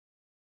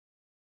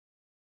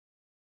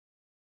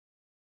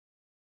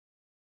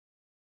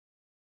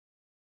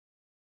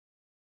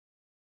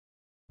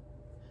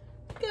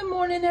Good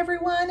morning,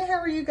 everyone. How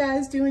are you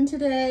guys doing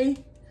today?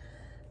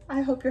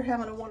 I hope you're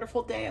having a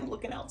wonderful day. I'm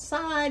looking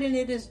outside and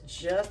it is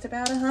just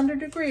about 100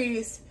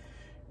 degrees.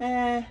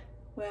 Well,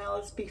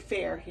 let's be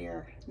fair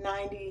here.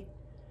 90,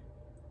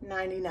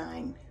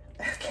 99.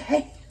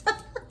 Okay.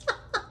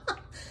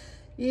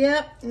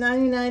 Yep,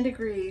 99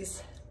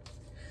 degrees.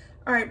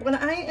 All right, what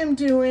I am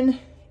doing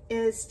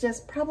is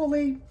just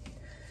probably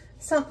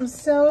something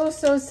so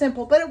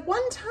simple, but at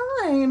one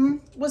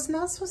time was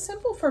not so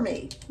simple for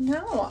me.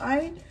 No,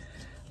 I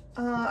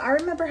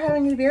remember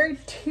having a very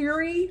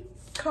teary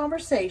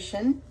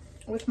conversation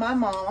with my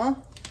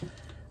mama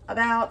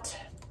about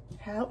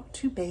how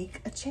to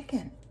bake a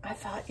chicken. I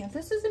thought, you know,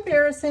 this is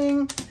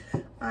embarrassing.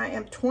 I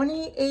am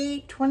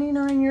 28,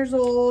 29 years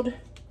old,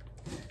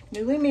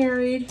 newly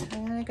married.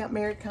 I got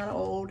married kind of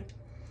old.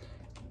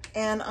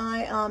 And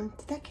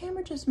did that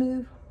camera just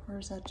move or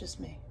is that just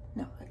me?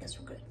 No, I guess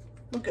we're good.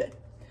 We're good.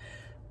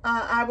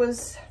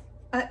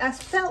 I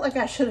felt like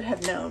I should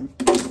have known.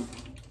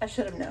 I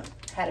should have known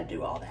how to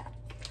do all that.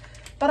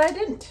 But I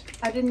didn't.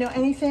 I didn't know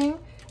anything.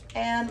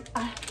 And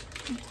I'm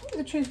telling you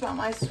the truth about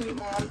my sweet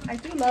mom. I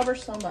do love her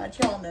so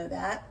much. Y'all know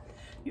that.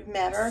 You've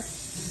met her.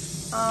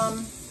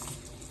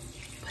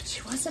 But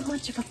she wasn't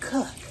much of a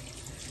cook.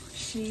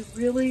 She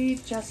really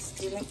just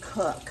didn't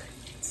cook.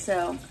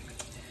 So,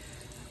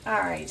 all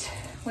right.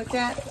 With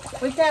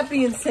that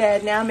being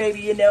said, now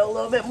maybe you know a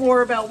little bit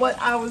more about what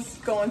I was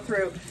going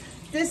through.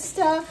 This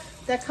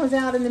stuff that comes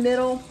out in the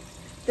middle,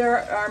 there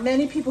are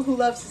many people who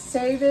love to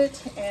save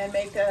it and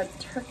make a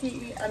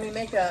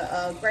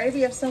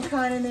gravy of some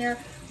kind in there.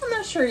 I'm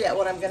not sure yet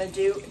what I'm gonna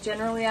do.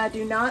 Generally, I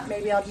do not.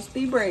 Maybe I'll just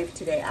be brave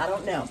today. I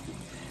don't know.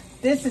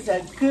 This is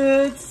a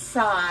good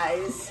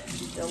size,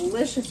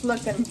 delicious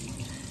looking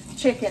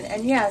chicken.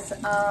 And yes,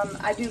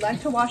 I do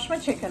like to wash my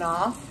chicken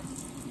off.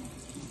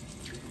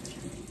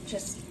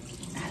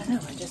 I don't know,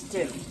 I just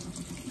do.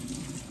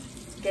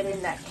 Get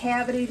in that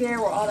cavity there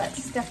where all that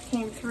stuff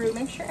came through.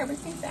 Make sure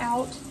everything's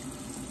out.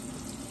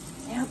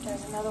 Yep,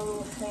 there's another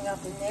little thing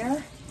up in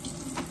there.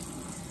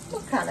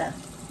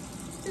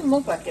 Didn't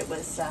look like it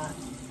was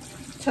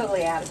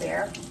totally out of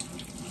there.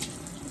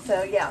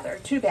 So yeah, there are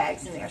 2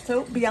 bags in there.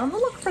 So be on the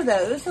look for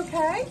those,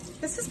 okay?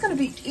 This is gonna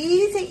be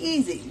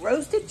easy.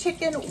 Roasted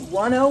chicken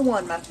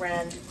 101, my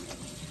friend.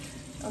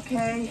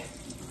 Okay.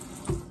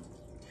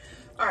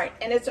 All right,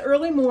 and it's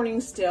early morning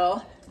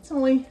still. It's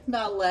only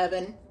about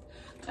 11,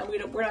 and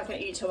we're not gonna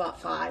eat till about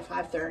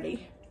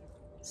 5:30.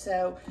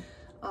 So,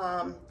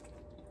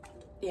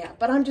 yeah,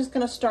 but I'm just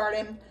gonna start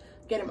him,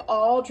 get him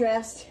all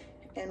dressed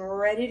and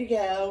ready to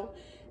go,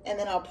 and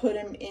then I'll put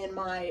him in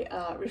my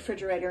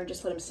refrigerator and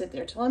just let him sit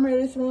there till I'm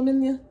ready to throw him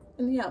in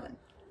the oven.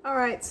 All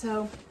right,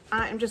 so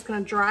I'm just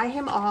gonna dry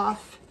him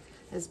off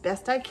as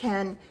best I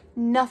can.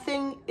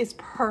 Nothing is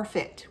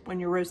perfect when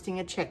you're roasting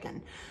a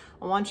chicken.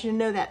 I want you to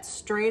know that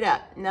straight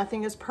up.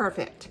 Nothing is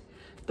perfect.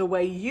 The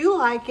way you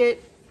like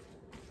it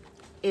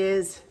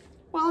is,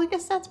 well, I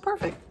guess that's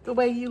perfect. The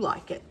way you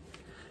like it.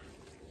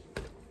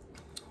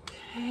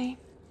 Okay.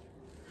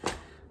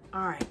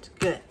 All right,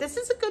 good. This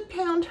is a good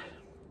pound.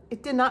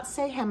 It did not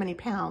say how many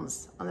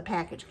pounds on the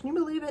package. Can you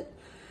believe it?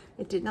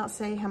 It did not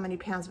say how many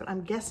pounds, but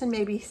I'm guessing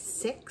maybe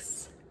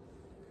 6.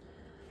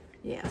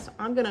 Yeah, so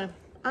I'm gonna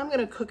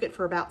cook it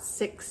for about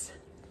 6,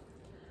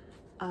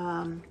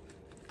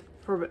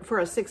 for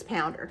a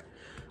 6-pounder.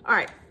 All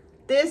right,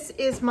 this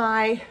is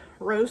my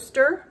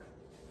roaster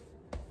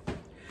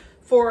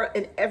for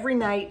an every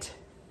night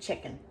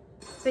chicken.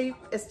 See,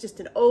 it's just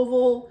an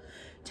oval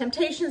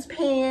Temptations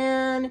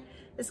pan.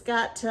 It's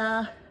got,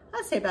 I'd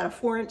say about a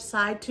 4-inch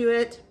side to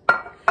it,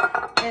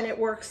 and it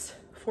works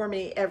for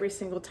me every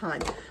single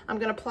time. I'm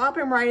gonna plop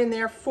him right in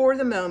there for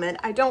the moment.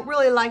 I don't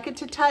really like it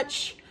to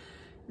touch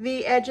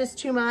the edges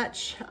too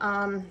much,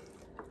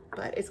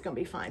 but it's gonna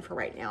be fine for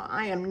right now.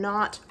 I am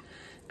not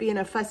being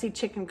a fussy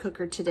chicken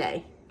cooker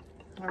today.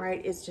 All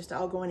right, it's just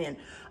all going in.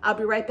 I'll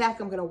be right back.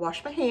 I'm gonna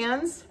wash my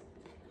hands.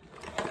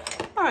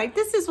 All right,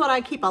 this is what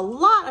I keep a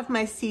lot of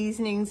my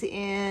seasonings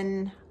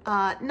in.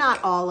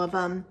 Not all of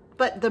them,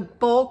 but the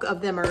bulk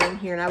of them are in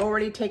here, and I've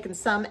already taken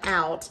some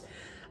out.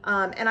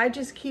 And I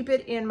just keep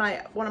it in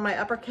one of my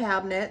upper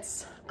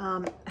cabinets.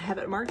 I have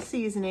it marked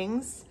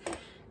seasonings.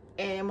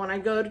 And when I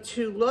go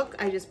to look,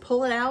 I just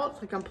pull it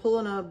out like I'm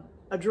pulling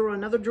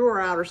another drawer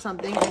out or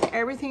something, and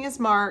everything is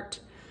marked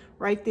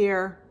right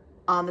there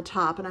on the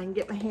top, and I can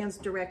get my hands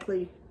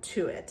directly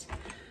to it.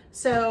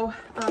 So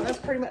that's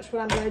pretty much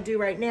what I'm gonna do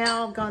right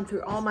now. I've gone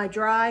through all my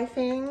dry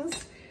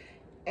things,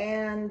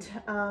 and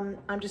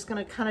I'm just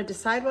gonna kind of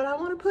decide what I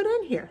wanna put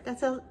in here.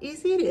 That's how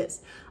easy it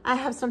is. I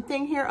have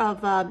something here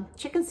of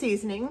chicken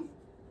seasoning.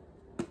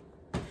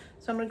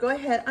 So I'm gonna go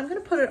ahead, I'm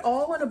gonna put it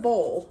all in a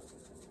bowl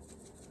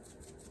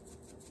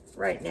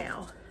right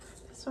now.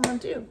 That's what I'm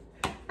gonna do.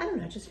 I don't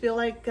know, I just feel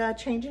like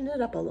changing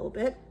it up a little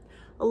bit.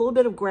 A little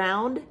bit of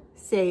ground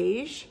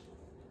sage.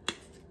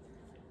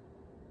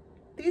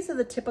 These are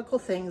the typical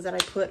things that I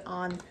put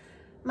on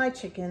my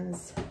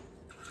chickens.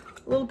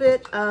 A little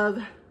bit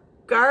of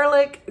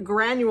garlic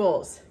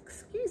granules.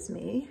 Excuse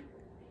me,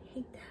 I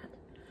hate that.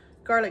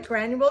 garlic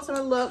granules. I'm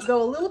gonna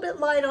go a little bit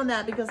light on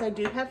that because I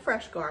do have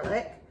fresh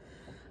garlic.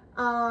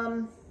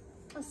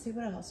 Let's see,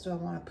 what else do I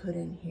want to put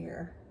in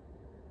here?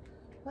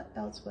 What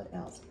else?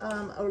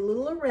 A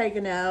little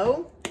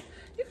oregano.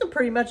 You can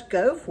pretty much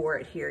go for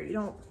it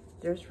here.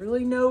 There's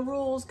really no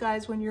rules,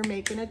 guys, when you're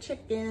making a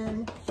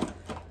chicken.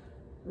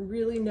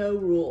 Really no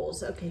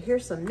rules. Okay,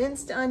 here's some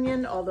minced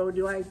onion, although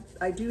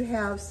I do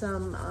have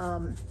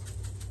some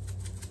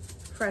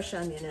fresh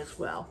onion as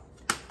well.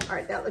 All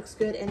right, that looks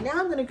good. And now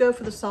I'm gonna go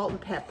for the salt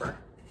and pepper.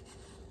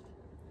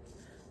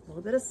 A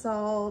little bit of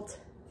salt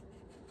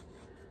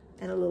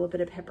and a little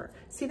bit of pepper.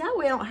 See, that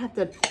way I don't have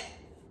to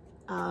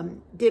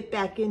dip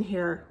back in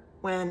here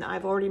when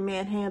I've already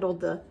manhandled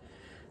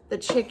the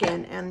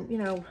chicken and, you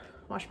know,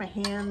 wash my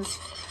hands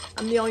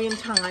a million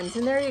times.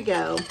 And there you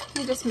go.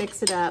 You just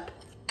mix it up.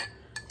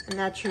 And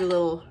that's your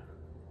little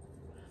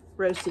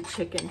roasted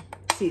chicken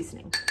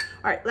seasoning.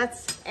 All right,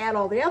 let's add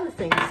all the other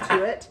things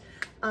to it.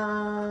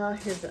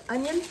 Here's the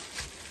onion.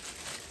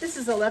 This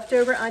is a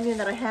leftover onion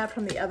that I had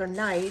from the other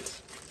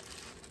night.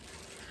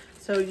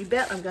 So you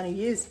bet I'm gonna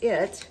use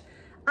it.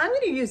 I'm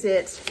gonna use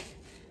it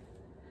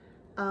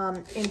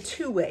in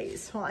 2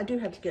 ways. Well, I do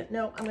have to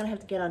I'm gonna have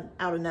to get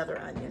out another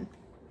onion.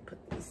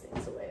 Put these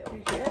things away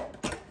over here.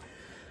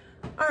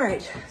 All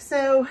right,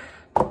 so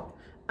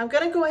I'm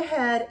gonna go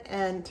ahead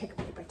and take a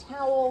paper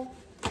towel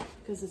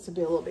because this will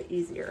be a little bit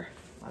easier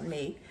on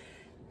me.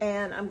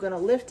 And I'm gonna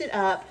lift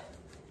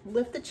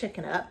the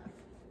chicken up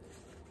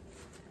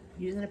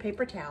using a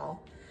paper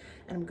towel.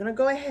 And I'm gonna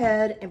go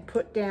ahead and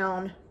put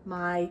down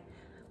my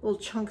little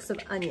chunks of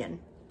onion.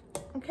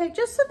 Okay,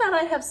 just so that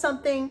I have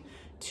something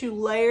to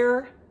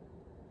layer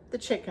the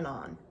chicken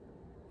on.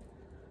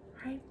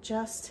 All right,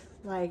 just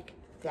like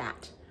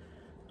that.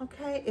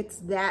 Okay, it's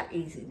that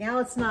easy. Now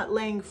it's not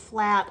laying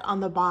flat on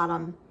the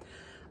bottom.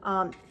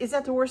 Is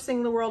that the worst thing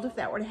in the world if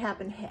that were to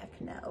happen?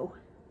 Heck no.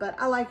 But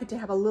I like it to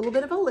have a little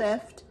bit of a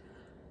lift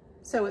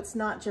so it's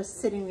not just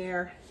sitting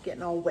there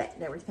getting all wet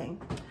and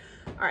everything.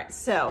 All right,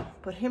 so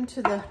put him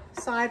to the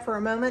side for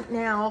a moment.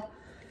 Now,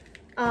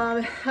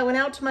 I went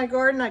out to my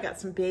garden. I got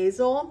some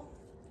basil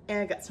and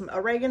I got some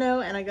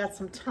oregano and I got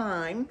some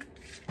thyme.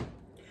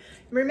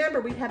 Remember,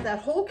 we have that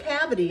whole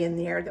cavity in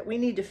there that we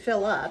need to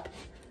fill up.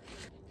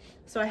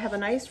 So I have a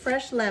nice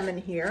fresh lemon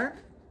here.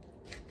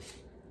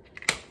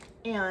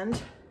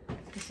 And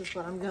this is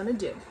what I'm gonna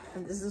do.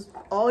 And this is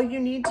all you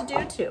need to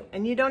do too.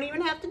 And you don't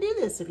even have to do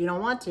this if you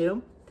don't want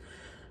to.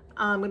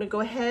 I'm gonna go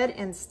ahead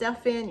and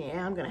stuff in.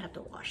 Yeah, I'm gonna have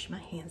to wash my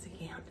hands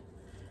again.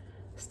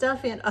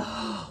 Stuff in,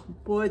 oh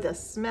boy, the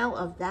smell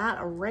of that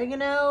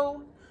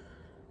oregano,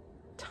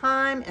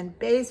 thyme and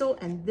basil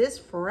and this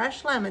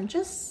fresh lemon,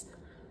 just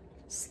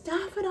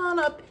stuff it on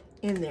up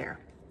in there.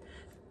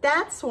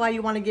 That's why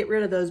you wanna get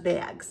rid of those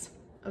bags.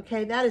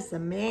 Okay, that is the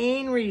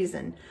main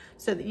reason,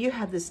 so that you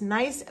have this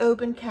nice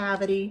open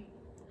cavity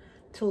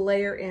to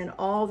layer in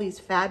all these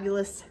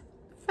fabulous,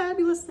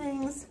 fabulous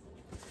things.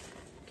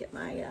 Get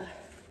my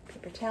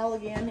paper towel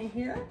again in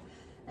here,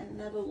 and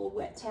another little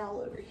wet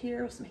towel over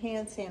here with some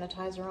hand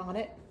sanitizer on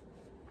it.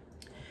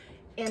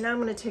 And I'm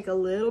gonna take a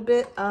little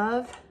bit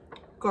of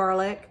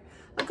garlic,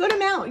 a good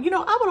amount. You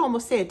know, I would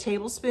almost say a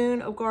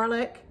tablespoon of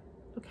garlic,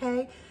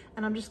 okay?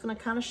 And I'm just gonna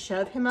kind of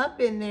shove him up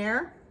in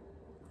there.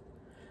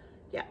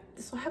 Yeah,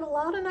 this will have a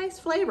lot of nice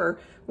flavor.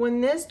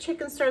 When this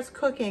chicken starts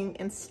cooking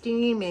and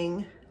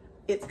steaming,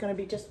 it's gonna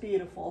be just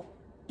beautiful.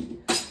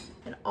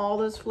 And all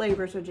those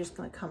flavors are just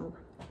gonna come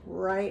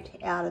right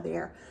out of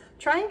there.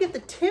 Try and get the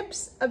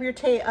tips of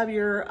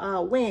your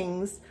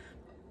wings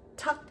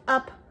tucked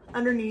up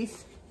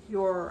underneath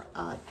your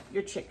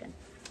chicken.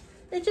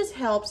 It just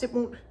helps. It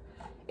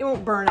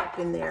won't burn up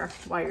in there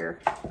while you're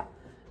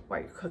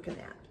cooking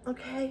that.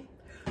 Okay.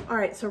 All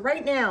right. So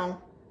right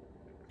now,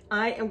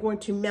 I am going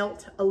to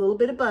melt a little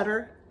bit of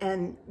butter,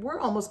 and we're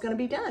almost going to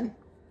be done.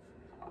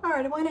 All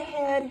right, I went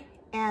ahead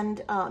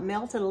and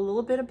melted a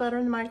little bit of butter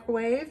in the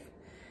microwave.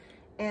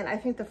 And I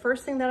think the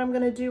first thing that I'm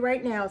going to do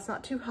right now, it's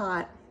not too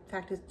hot. In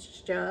fact,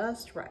 it's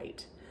just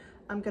right.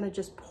 I'm going to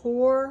just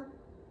pour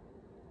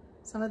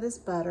some of this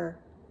butter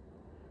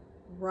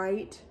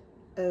right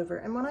over.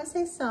 And when I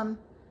say some,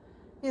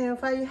 you know,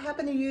 if I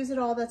happen to use it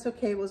all, that's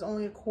okay. It was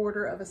only a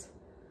quarter of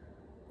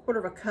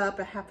a cup,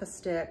 a half a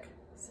stick.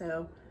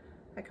 So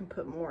I can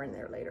put more in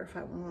there later if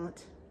I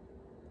want.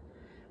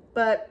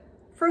 But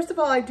first of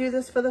all, I do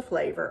this for the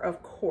flavor,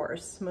 of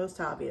course,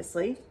 most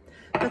obviously.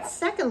 But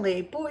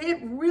secondly, boy, it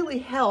really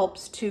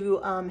helps to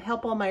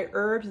help all my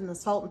herbs and the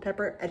salt and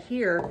pepper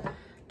adhere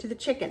to the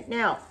chicken.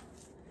 Now,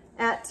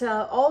 at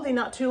Aldi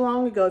not too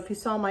long ago, if you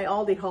saw my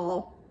Aldi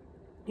haul,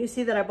 you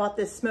see that I bought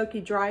this smoky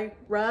dry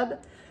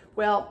rub.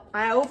 Well,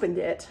 I opened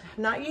it. I've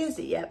not used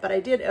it yet, but I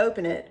did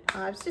open it.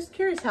 I was just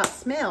curious how it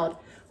smelled.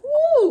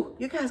 Woo!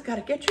 You guys got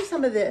to get you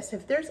some of this.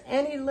 If there's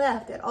any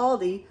left at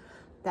Aldi,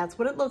 that's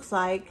what it looks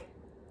like.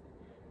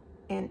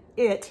 And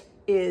it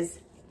is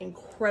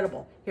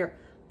incredible. Here,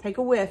 take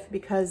a whiff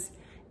because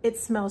it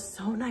smells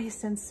so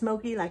nice and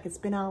smoky, like it's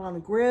been out on a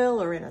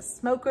grill or in a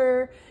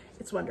smoker.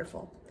 It's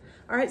wonderful.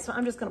 All right, so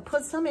I'm just going to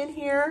put some in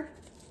here.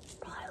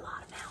 Probably a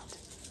lot amount.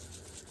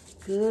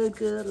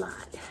 good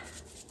lot.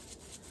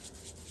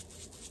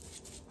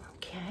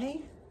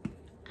 Okay,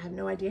 I have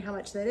no idea how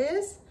much that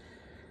is.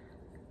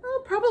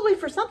 Oh, probably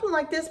for something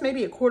like this,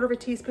 maybe 1/4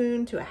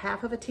 teaspoon to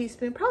 1/2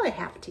 teaspoon, probably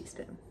 1/2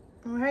 teaspoon.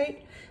 All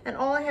right, and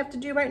all I have to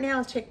do right now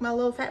is take my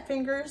little fat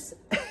fingers.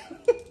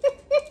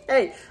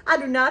 Hey, I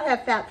do not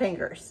have fat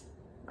fingers.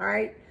 All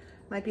right,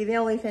 might be the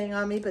only thing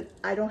on me, but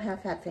I don't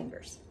have fat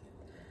fingers.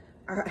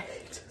 All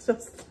right, so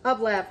stop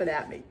laughing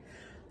at me.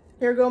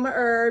 Here go my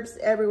herbs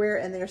everywhere,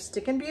 and they're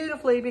sticking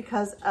beautifully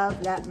because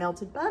of that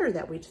melted butter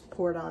that we just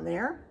poured on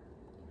there.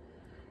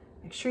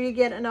 Make sure you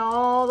get in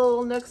all the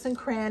little nooks and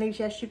crannies.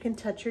 Yes, you can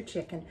touch your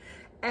chicken.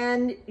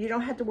 And you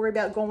don't have to worry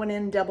about going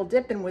in and double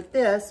dipping with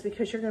this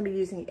because you're going to be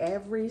using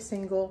every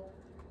single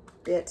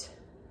bit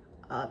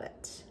of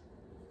it.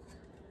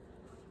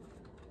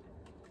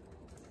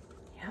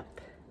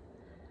 Yep.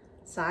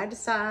 Side to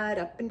side,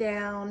 up and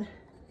down,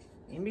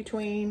 in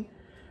between,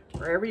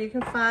 wherever you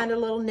can find a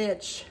little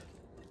niche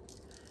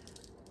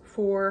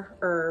for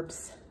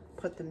herbs,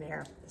 put them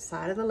there. The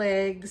side of the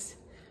legs,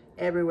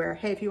 everywhere.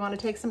 Hey, if you want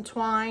to take some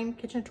twine,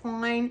 kitchen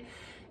twine,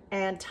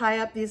 and tie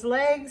up these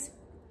legs,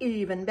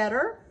 even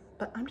better.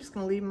 But I'm just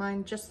going to leave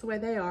mine just the way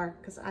they are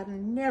because I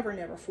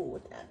never fool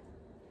with that.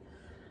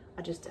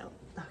 I just don't.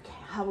 Okay,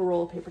 I have a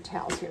roll of paper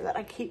towels here that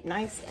I keep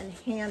nice and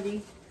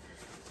handy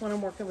when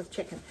I'm working with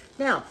chicken.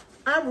 Now,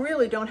 I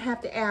really don't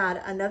have to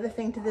add another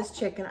thing to this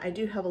chicken. I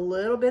do have a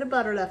little bit of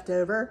butter left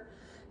over,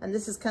 and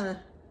this is going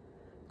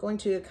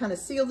to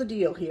seal the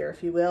deal here,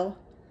 if you will.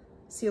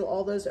 Seal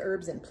all those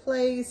herbs in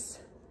place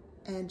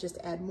and just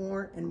add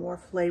more and more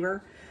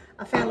flavor.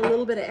 I found a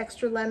little bit of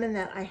extra lemon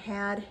that I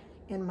had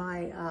in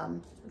my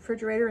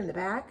refrigerator in the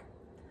back.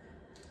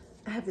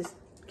 I have this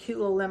cute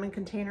little lemon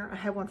container. I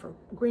have one for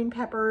green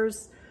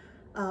peppers,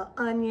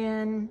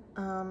 onion,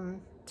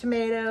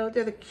 tomato.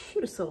 They're the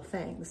cutest little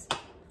things.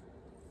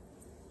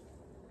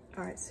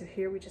 All right, so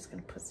here we're just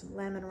gonna put some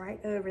lemon right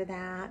over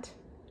that.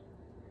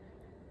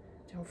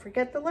 Don't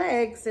forget the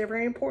legs. They're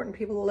very important.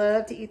 People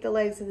love to eat the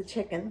legs of the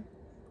chicken,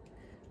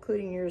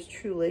 including yours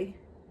truly.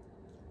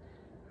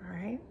 All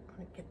right, I'm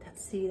gonna get that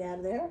seed out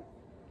of there.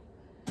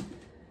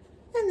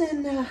 And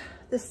then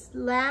this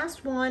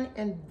last one,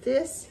 and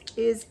this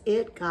is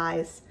it,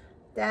 guys.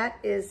 That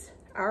is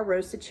our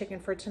roasted chicken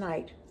for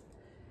tonight.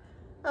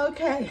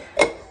 Okay.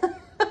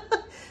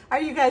 Are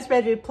you guys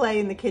ready to play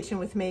in the kitchen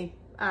with me?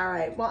 All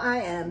right, well, I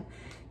am.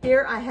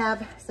 Here I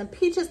have some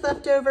peaches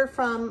left over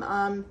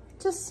from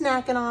just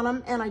snacking on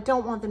them, and I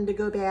don't want them to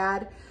go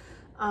bad,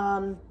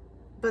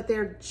 but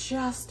they're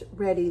just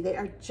ready. They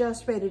are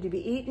just ready to be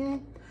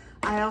eaten.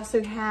 I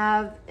also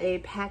have a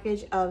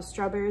package of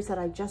strawberries that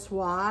I just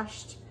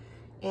washed,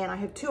 and I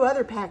have 2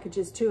 other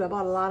packages too. I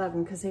bought a lot of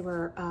them because they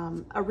were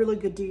a really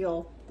good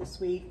deal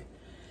this week.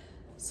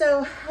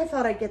 So I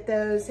thought I'd get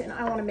those, and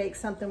I want to make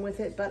something with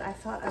it, but I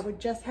thought I would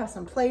just have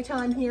some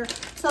playtime here.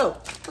 So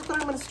look what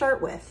I'm going to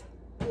start with.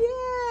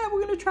 Yeah,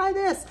 we're going to try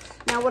this.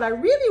 Now what I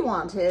really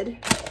wanted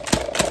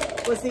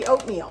was the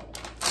oatmeal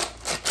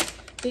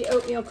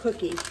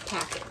cookie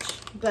package,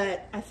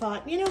 but I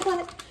thought, you know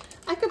what?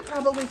 I could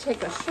probably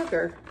take a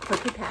sugar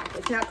cookie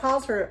package. Now it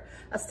calls for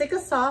a stick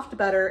of soft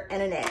butter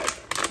and an egg.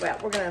 Well,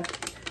 we're gonna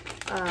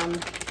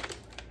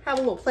have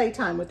a little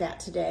playtime with that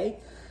today.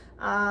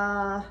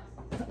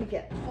 Let me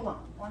get, hold on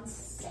one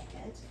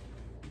second.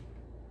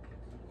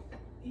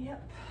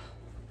 Yep.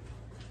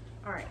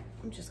 All right,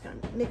 I'm just gonna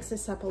mix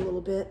this up a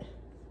little bit.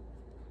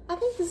 I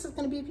think this is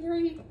gonna be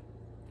very,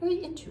 very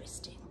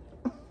interesting.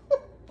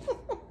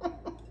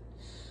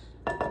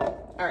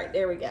 All right,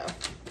 there we go.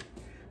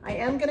 I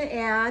am gonna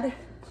add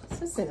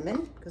some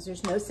cinnamon because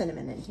there's no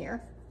cinnamon in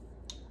here.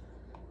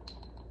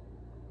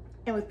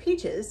 And with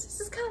peaches, this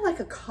is kind of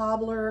like a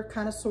cobbler,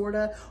 kind of,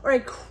 sorta, or a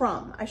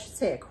crumb. I should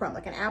say a crumb,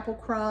 like an apple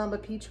crumb, a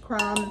peach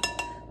crumb.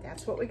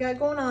 That's what we got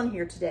going on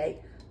here today,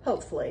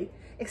 hopefully.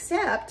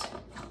 Except,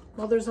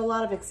 well, there's a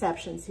lot of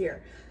exceptions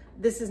here.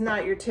 This is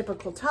not your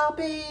typical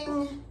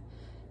topping,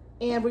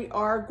 and we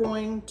are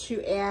going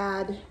to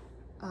add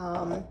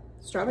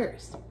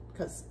strawberries,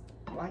 because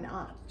why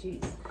not?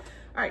 Jeez.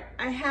 All right,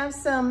 I have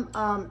some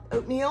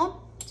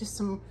oatmeal, just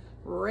some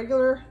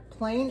regular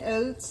plain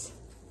oats.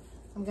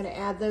 I'm gonna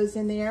add those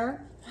in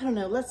there. I don't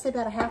know, let's say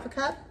about 1/2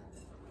 cup.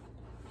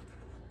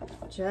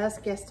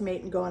 Just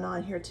guesstimating going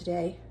on here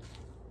today.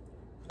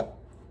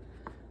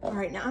 All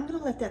right, now I'm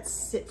gonna let that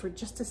sit for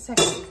just a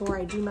second before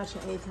I do much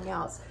of anything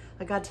else.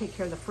 I gotta take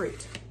care of the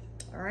fruit,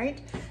 all right?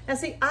 Now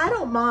see, I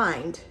don't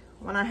mind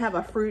when I have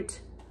a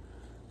fruit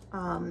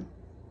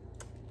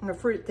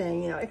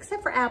thing, you know,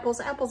 except for apples.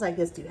 Apples, I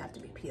guess, do have to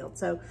be peeled,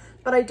 so,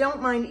 but I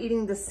don't mind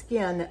eating the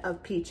skin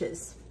of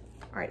peaches.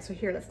 All right, so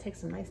here, let's take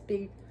some nice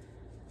big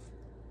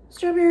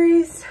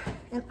strawberries,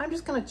 and I'm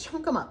just gonna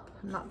chunk them up.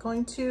 I'm not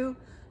going to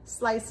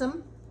slice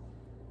them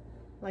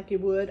like you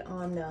would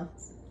on the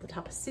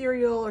top of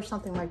cereal or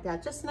something like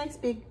that. Just nice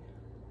big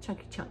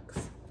chunky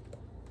chunks,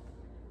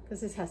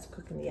 because this has to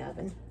cook in the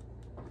oven.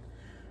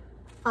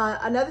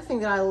 Another thing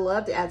that I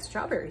love to add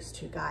strawberries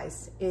to,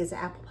 guys, is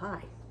apple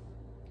pie.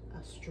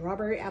 A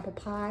strawberry apple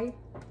pie.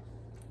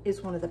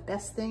 is one of the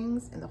best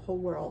things in the whole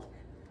world.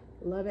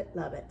 Love it,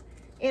 love it.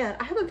 And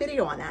I have a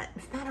video on that.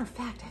 As a matter of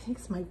fact, I think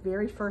it's my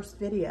very first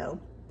video.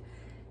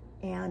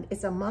 And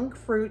it's a monk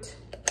fruit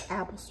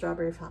apple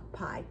strawberry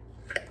pie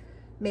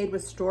made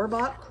with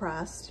store-bought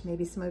crust.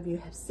 Maybe some of you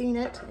have seen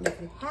it, and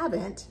if you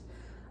haven't,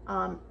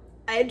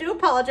 I do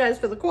apologize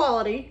for the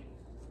quality,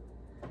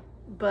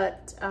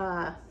 but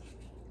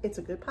it's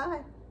a good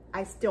pie.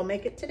 I still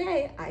make it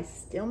today. I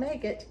still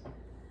make it.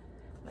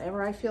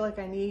 Whenever I feel like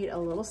I need a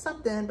little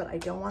something, but I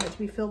don't want it to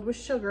be filled with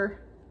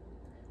sugar,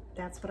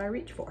 that's what I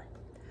reach for.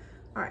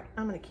 All right,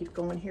 I'm gonna keep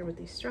going here with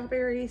these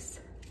strawberries.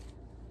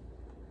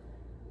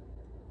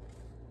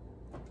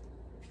 All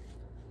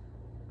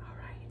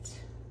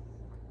right.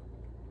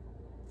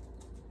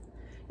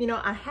 You know,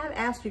 I have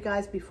asked you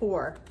guys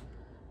before,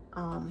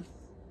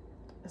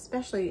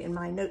 especially in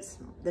my notes,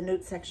 the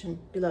notes section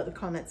below the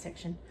comment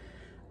section,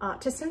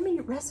 to send me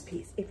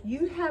recipes. If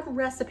you have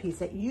recipes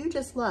that you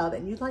just love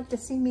and you'd like to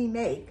see me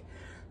make,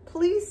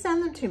 please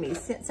send them to me.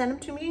 Send them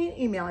to me in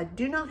email. I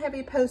do not have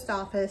a post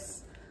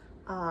office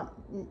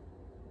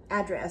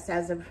address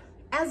as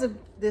of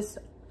this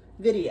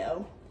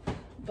video,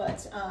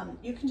 but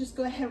you can just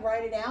go ahead and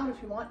write it out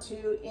if you want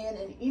to in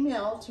an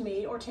email to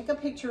me, or take a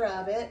picture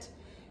of it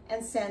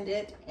and send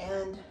it,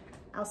 and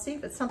I'll see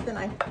if it's something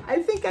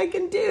I think I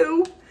can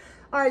do.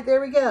 All right,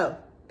 there we go.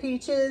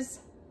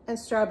 Peaches and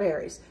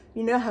strawberries.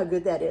 You know how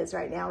good that is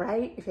right now,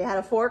 right? If you had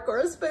a fork or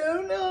a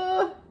spoon.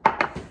 All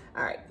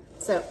right,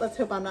 so let's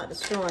hope I'm not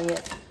destroying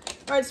it.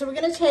 All right, so we're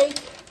gonna take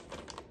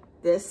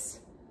this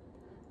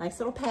nice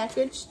little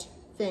packaged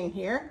thing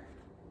here,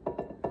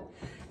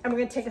 and we're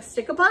gonna take a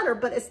stick of butter,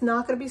 but it's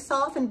not gonna be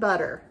softened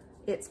butter.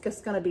 It's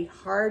just gonna be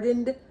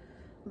hardened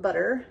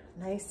butter,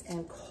 nice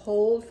and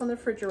cold from the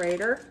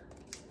refrigerator.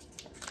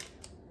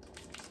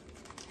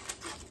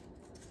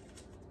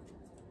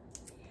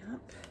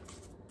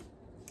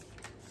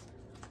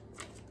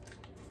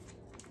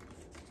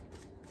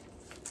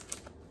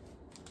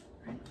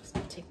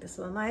 This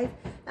little knife,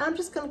 and I'm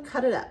just going to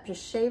cut it up,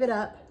 just shave it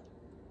up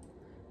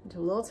into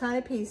little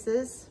tiny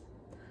pieces.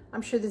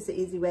 I'm sure this is the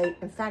easy way.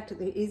 In fact,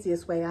 the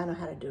easiest way I know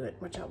how to do it,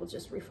 which I will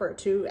just refer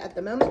to at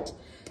the moment,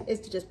 is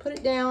to just put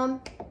it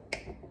down,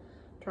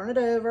 turn it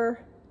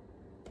over,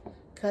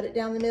 cut it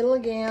down the middle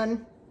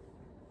again,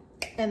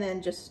 and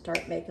then just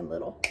start making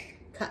little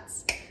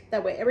cuts.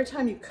 That way, every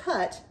time you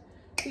cut,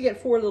 you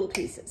get 4 little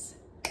pieces.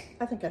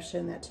 I think I've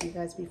shown that to you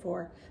guys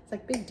before. It's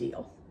like, big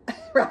deal.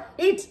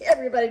 Right?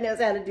 Everybody knows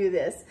how to do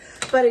this,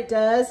 but it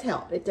does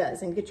help. It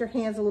does. And get your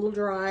hands a little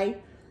dry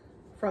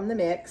from the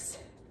mix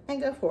and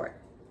go for it.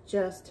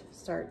 Just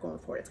start going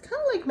for it. It's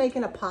kind of like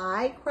making a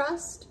pie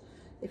crust.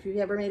 If you've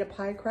ever made a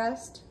pie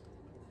crust.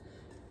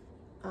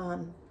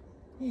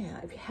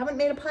 Yeah, if you haven't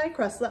made a pie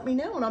crust, let me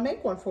know and I'll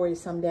make one for you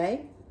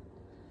someday.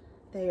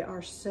 They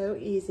are so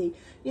easy.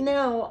 You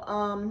know,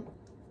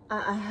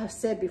 I have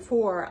said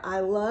before, I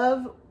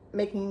love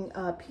making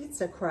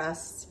pizza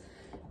crusts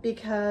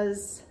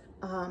because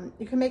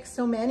you can make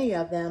so many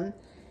of them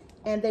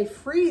and they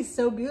freeze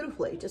so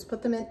beautifully. Just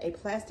put them in a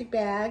plastic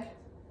bag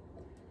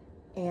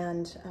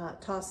and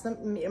toss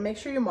them. Make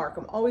sure you mark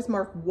them. Always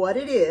mark what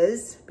it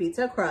is,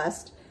 pizza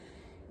crust,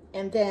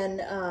 and then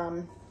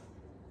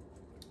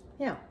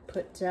yeah,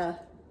 put the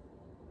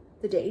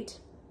date,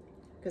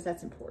 because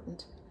that's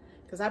important.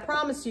 Because I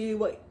promise you,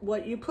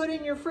 what you put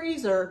in your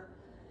freezer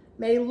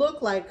may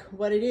look like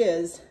what it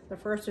is the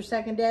first or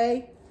second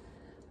day,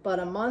 but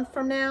a month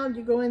from now,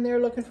 you go in there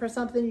looking for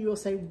something, you will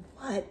say,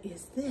 what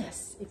is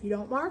this? If you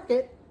don't mark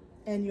it,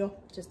 and you'll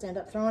just end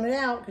up throwing it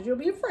out because you'll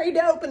be afraid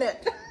to open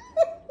it.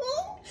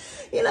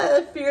 You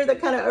know, the fear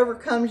that kind of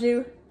overcomes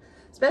you,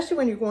 especially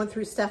when you're going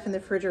through stuff in the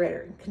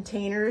refrigerator,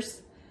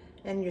 containers,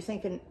 and you're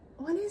thinking,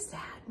 what is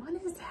that? What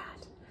is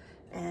that?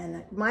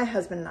 And my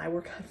husband and I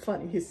were kind of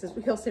funny.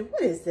 He'll say,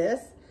 what is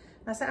this?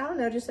 And I said, I don't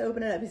know, just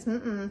open it up. He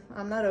said,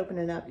 I'm not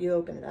opening it up. You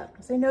open it up.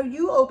 I say, no,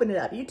 you open it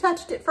up. You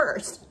touched it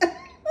first.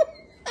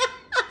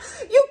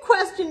 You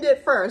questioned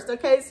it first,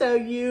 okay? So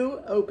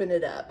you open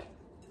it up.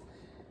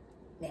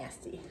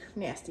 Nasty,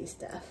 nasty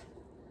stuff.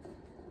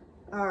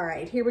 All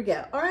right, here we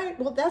go. All right,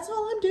 well, that's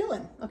all I'm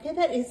doing. Okay,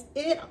 that is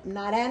it. I'm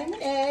not adding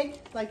an egg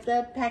like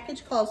the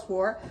package calls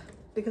for,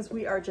 because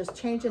we are just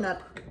changing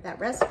up that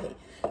recipe.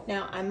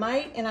 Now, I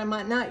might and I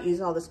might not use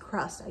all this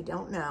crust. I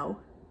don't know,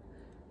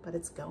 but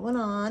it's going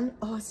on.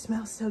 Oh, it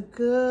smells so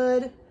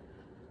good.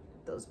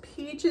 Those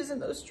peaches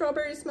and those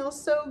strawberries smell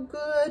so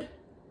good.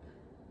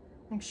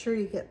 Make sure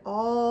you get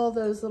all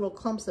those little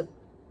clumps of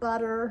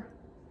butter.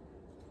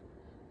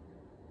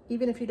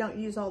 Even if you don't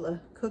use all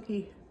the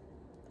cookie,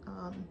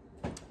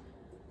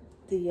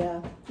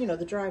 you know,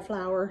 the dry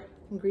flour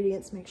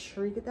ingredients, make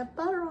sure you get that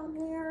butter on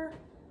there.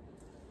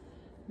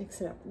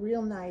 Mix it up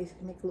real nice. You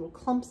can make little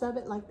clumps of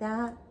it like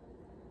that.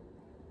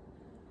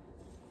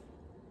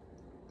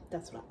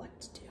 That's what I like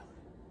to do.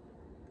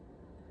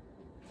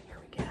 Here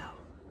we go.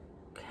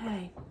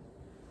 Okay.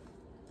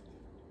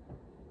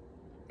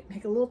 You can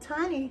make a little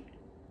tiny.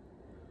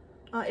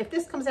 If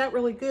this comes out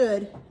really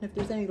good, and if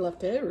there's any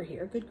left over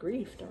here, good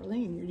grief,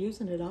 Darlene, you're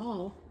using it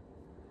all.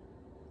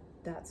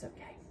 That's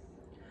okay.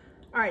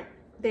 All right,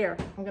 there.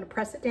 I'm gonna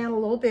press it down a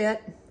little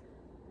bit.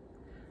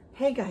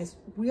 Hey guys,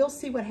 we'll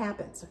see what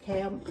happens,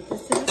 okay? I'm gonna put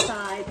this to the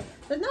side.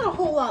 There's not a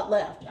whole lot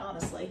left,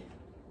 honestly.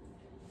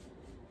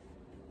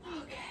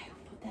 Okay,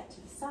 I'll put that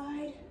to the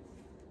side.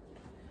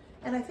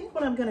 And I think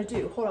what I'm gonna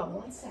do, hold on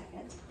one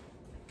second.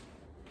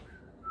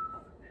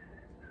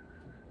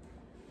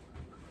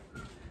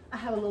 I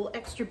have a little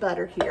extra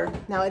butter here.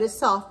 Now it is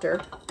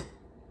softer,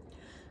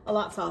 a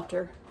lot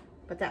softer,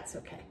 but that's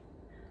okay.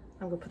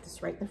 I'm gonna put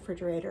this right in the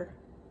refrigerator.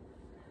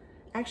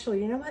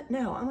 Actually, you know what?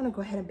 No, I'm gonna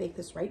go ahead and bake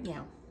this right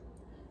now.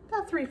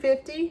 About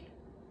 350.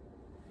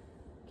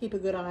 Keep a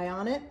good eye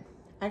on it.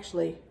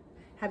 Actually,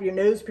 have your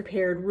nose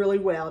prepared really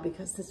well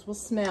because this will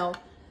smell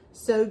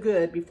so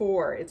good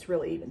before it's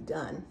really even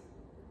done.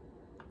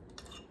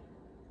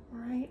 All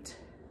right.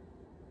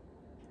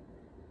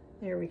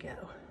 There we go.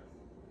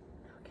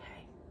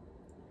 Okay.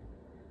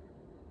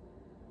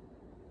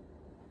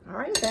 All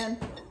right then.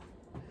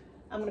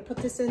 I'm gonna put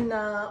this in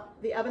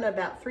the oven at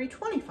about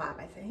 325,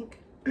 I think.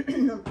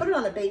 Put it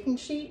on a baking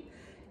sheet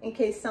in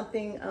case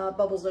something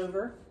bubbles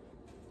over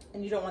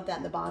and you don't want that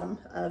in the bottom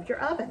of your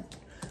oven.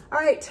 All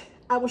right,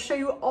 I will show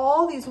you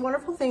all these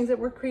wonderful things that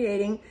we're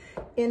creating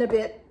in a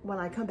bit when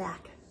I come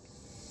back.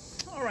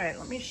 All right,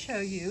 let me show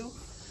you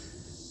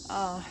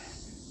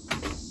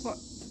what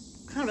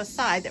kind of a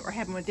side that we're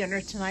having with dinner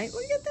tonight.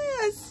 Look at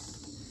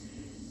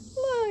this.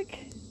 Look,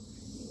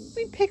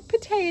 we picked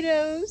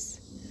potatoes,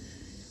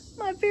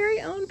 my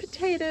very own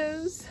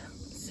potatoes.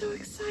 So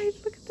excited.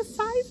 Look at the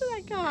size of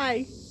that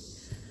guy.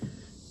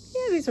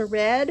 Yeah, these are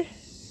red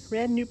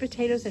new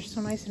potatoes. They're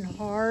so nice and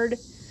hard.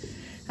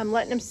 I'm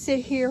letting them sit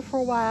here for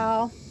a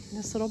while in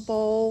this little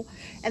bowl.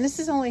 And this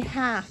is only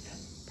half,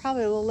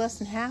 probably a little less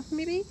than half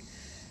maybe.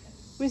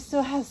 We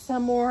still have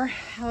some more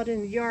out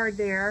in the yard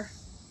there.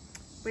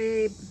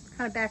 Way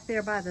kind of back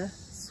there by the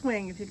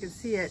swing, if you can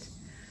see it,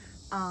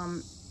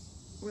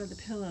 where the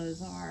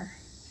pillows are.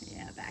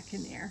 Yeah, back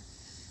in there.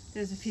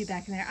 There's a few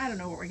back in there. I don't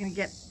know what we're gonna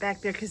get back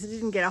there because it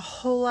didn't get a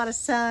whole lot of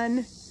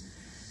sun.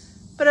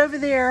 But over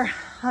there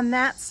on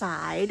that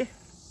side,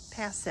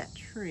 past that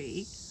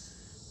tree,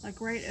 like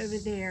right over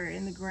there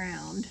in the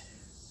ground,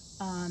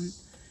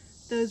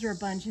 those are a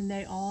bunch and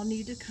they all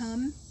need to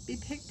come be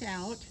picked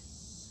out,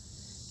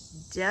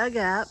 dug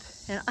up,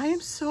 and I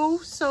am so,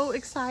 so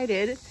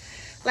excited.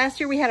 Last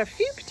year we had a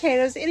few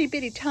potatoes, itty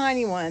bitty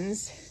tiny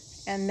ones,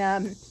 and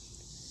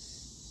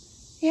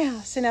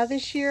yeah, so now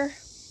this year,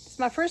 it's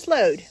my first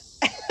load.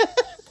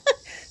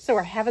 So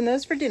we're having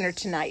those for dinner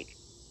tonight.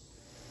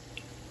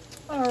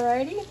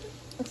 Alrighty,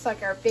 looks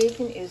like our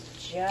bacon is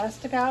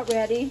just about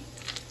ready.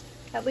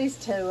 At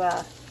least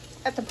to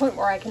at the point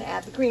where I can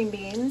add the green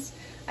beans.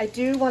 I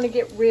do want to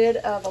get rid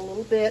of a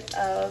little bit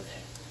of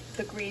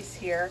the grease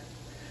here.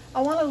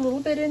 I want a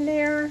little bit in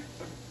there,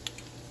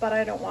 but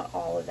I don't want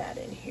all of that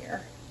in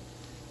here.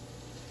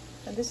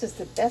 And this is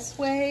the best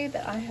way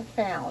that I have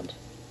found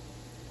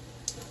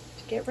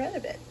to get rid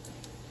of it.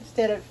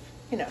 Instead of,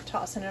 you know,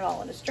 tossing it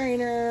all in a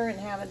strainer and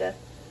having to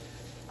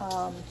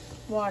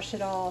wash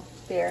it all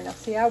there. Now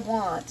see, I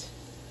want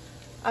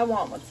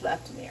what's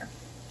left in there.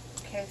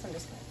 Okay, so I'm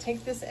just gonna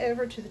take this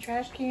over to the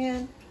trash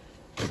can,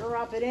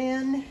 drop it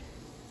in,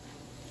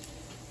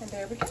 and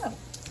there we go.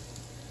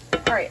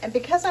 All right, and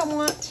because I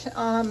want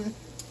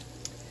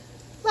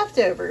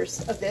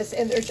leftovers of this,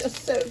 and they're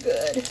just so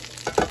good,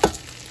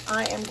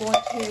 I am going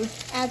to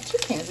add 2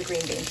 cans of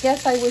green beans.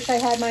 Yes, I wish I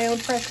had my own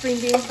fresh green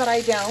beans, but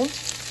I don't,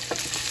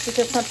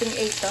 because something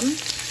ate them,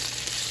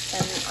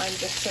 and I'm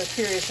just so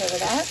furious over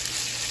that.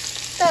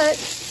 But,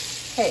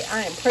 hey,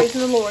 I am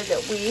praising the Lord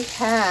that we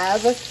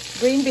have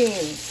green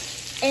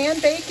beans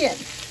and bacon.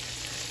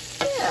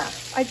 Yeah,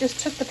 I just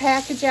took the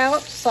package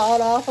out, sawed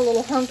off a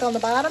little hunk on the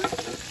bottom,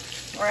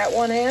 or at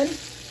one end,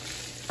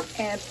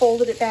 and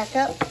folded it back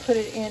up, put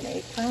it in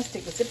a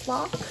plastic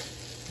Ziploc,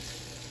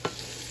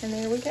 and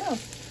there we go.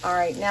 All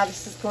right, now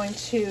this is going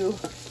to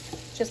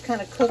just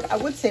kind of cook. I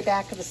would say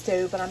back of the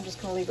stove, but I'm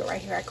just going to leave it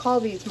right here. I call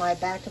these my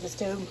back of the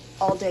stove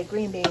all day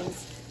green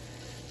beans.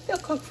 They'll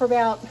cook for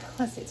about,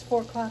 let's see, it's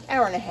 4 o'clock,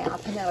 hour and a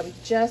half, and that'll be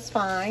just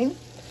fine.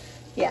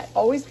 Yeah,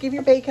 always give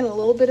your bacon a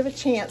little bit of a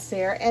chance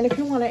there. And if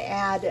you want to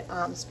add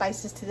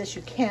spices to this,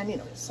 you can, you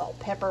know, salt,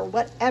 pepper,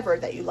 whatever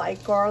that you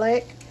like,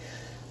 garlic.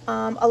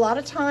 A lot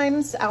of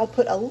times I'll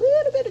put a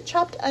little bit of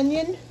chopped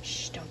onion,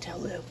 shh, don't tell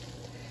Lou,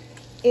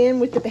 in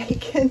with the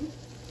bacon.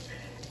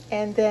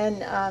 And then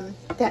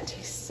that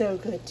tastes so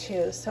good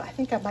too. So I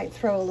think I might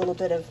throw a little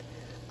bit of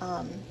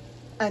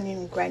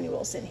onion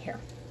granules in here,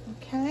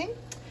 okay?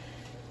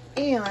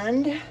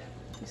 And you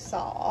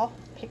saw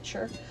a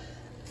picture,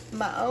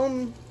 my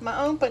own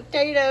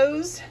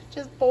potatoes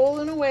just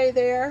boiling away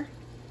there.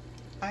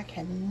 I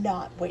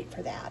cannot wait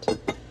for that.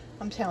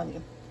 I'm telling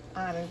you,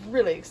 I'm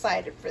really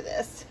excited for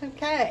this.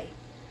 Okay.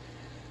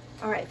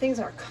 All right, things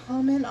are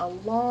coming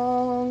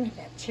along.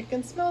 That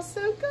chicken smells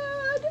so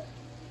good.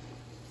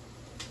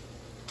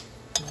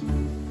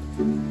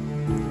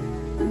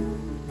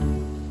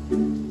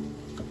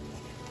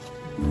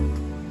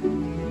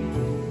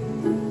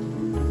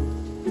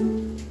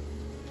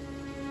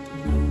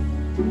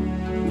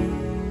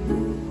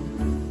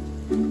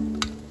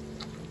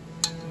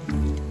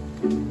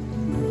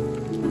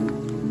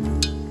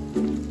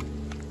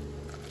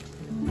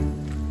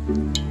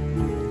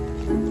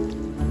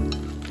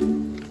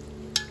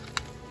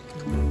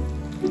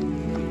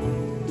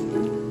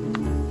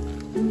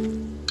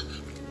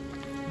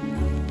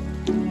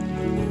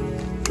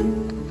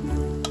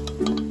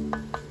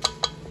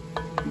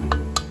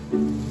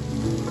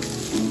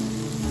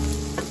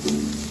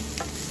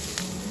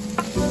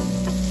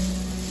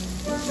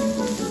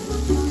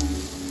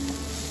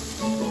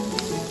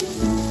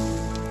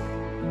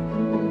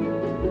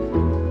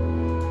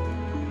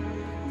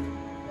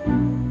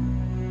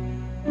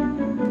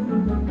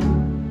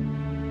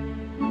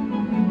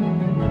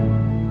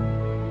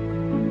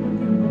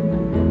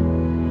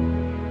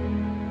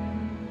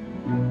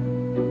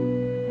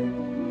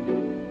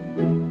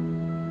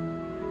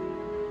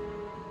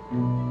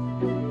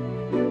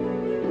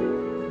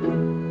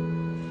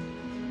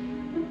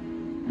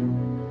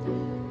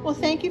 Well,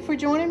 thank you for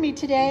joining me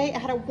today. I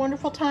had a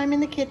wonderful time in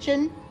the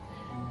kitchen.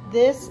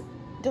 This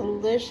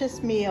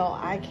delicious meal,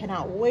 I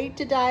cannot wait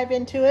to dive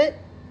into it.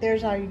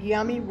 There's our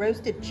yummy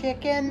roasted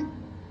chicken,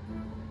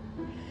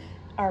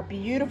 our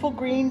beautiful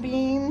green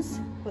beans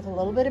with a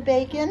little bit of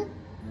bacon,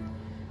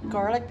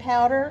 garlic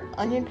powder,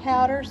 onion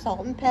powder,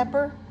 salt and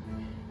pepper,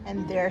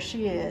 and there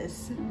she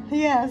is.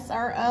 Yes,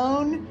 our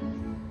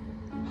own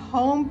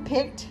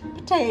home-picked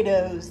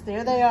potatoes.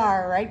 There they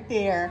are, right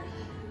there.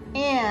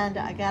 And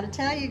I gotta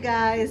tell you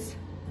guys,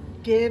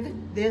 give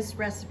this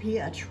recipe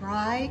a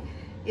try.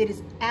 It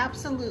is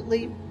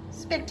absolutely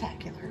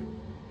spectacular.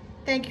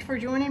 Thank you for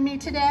joining me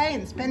today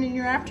and spending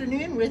your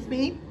afternoon with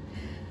me.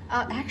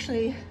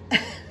 Actually,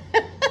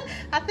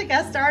 I think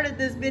I started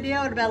this video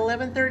at about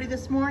 11:30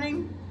 this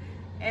morning,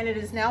 and it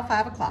is now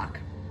 5 o'clock.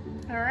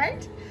 All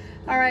right?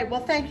 All right,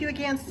 well, thank you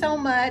again so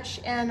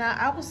much, and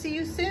I will see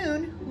you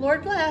soon.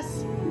 Lord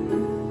bless.